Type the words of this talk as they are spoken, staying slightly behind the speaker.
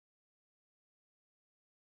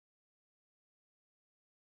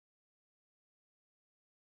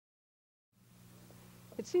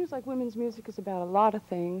It seems like women's music is about a lot of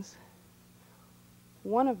things.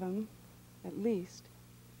 One of them, at least,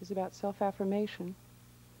 is about self-affirmation.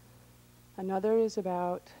 Another is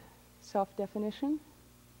about self-definition,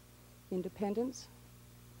 independence,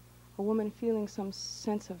 a woman feeling some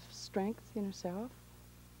sense of strength in herself.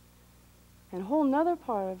 And a whole nother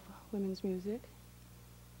part of women's music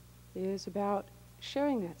is about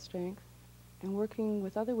sharing that strength and working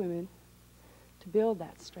with other women to build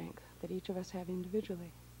that strength that each of us have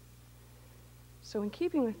individually. So in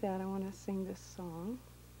keeping with that, I want to sing this song,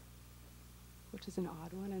 which is an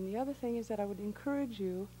odd one. And the other thing is that I would encourage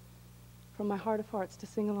you, from my heart of hearts, to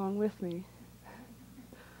sing along with me.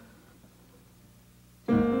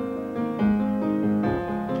 Thank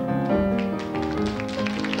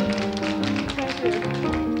you.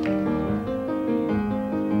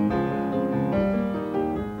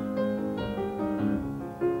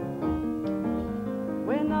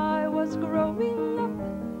 When I was growing up,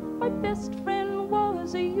 my best friend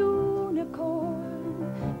was a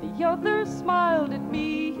unicorn. The others smiled at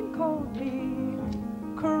me and called me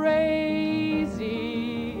crazy.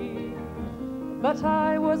 But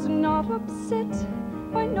I was not upset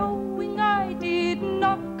by knowing I did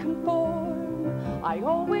not conform. I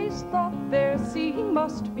always thought their seeing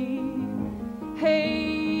must be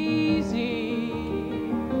hazy.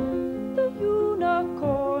 The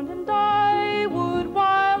unicorn and I would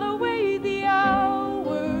while away the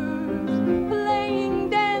hours, playing,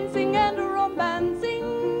 dancing, and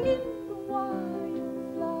romancing in the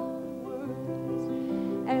wildflowers.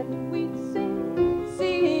 And we'd sing,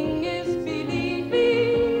 seeing is believing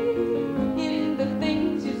in the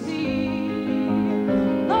things you see.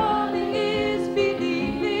 Loving is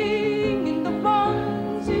believing in the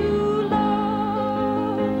ones you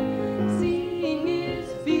love. Seeing is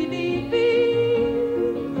believing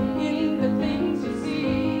in the things you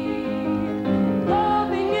see.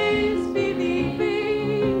 Loving is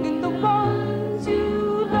believing in the ones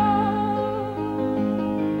you love.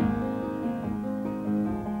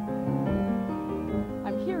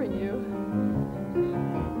 I'm hearing you.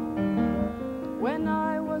 When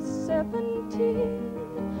I was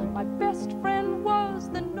 17, my best friend was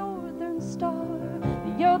the Northern Star.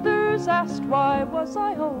 The others asked why was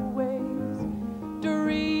I always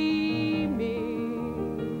dreaming,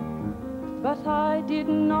 but I did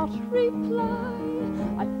not reply.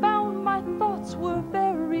 I found my thoughts were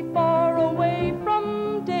very far away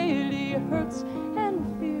from daily hurts and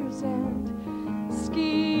fears and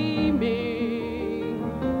scheming.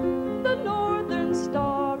 The Northern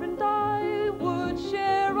Star and I would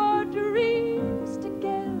share our dreams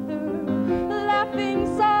together, laughing,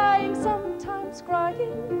 sighing, sometimes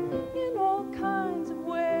crying, in all kinds of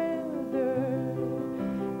weather.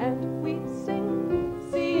 And we'd sing,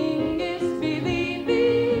 seeing is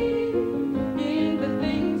believing in the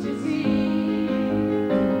things you see.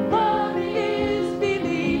 Loving is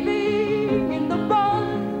believing in the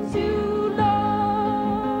ones you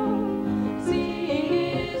love. Seeing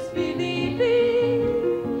is believing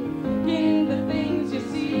in the things you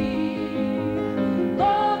see.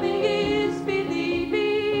 Loving is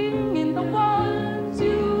believing in the ones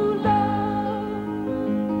you love.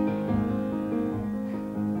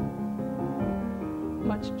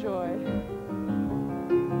 Much joy.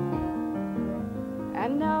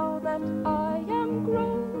 And now that I am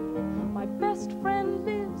grown, my best friend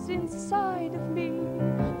lives inside of me.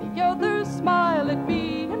 The others smile at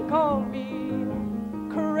me and call me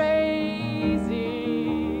crazy.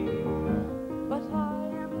 But I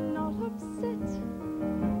am not upset,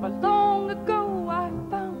 for long ago I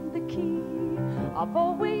found the key. I've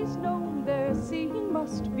always known their seeing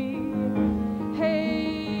must be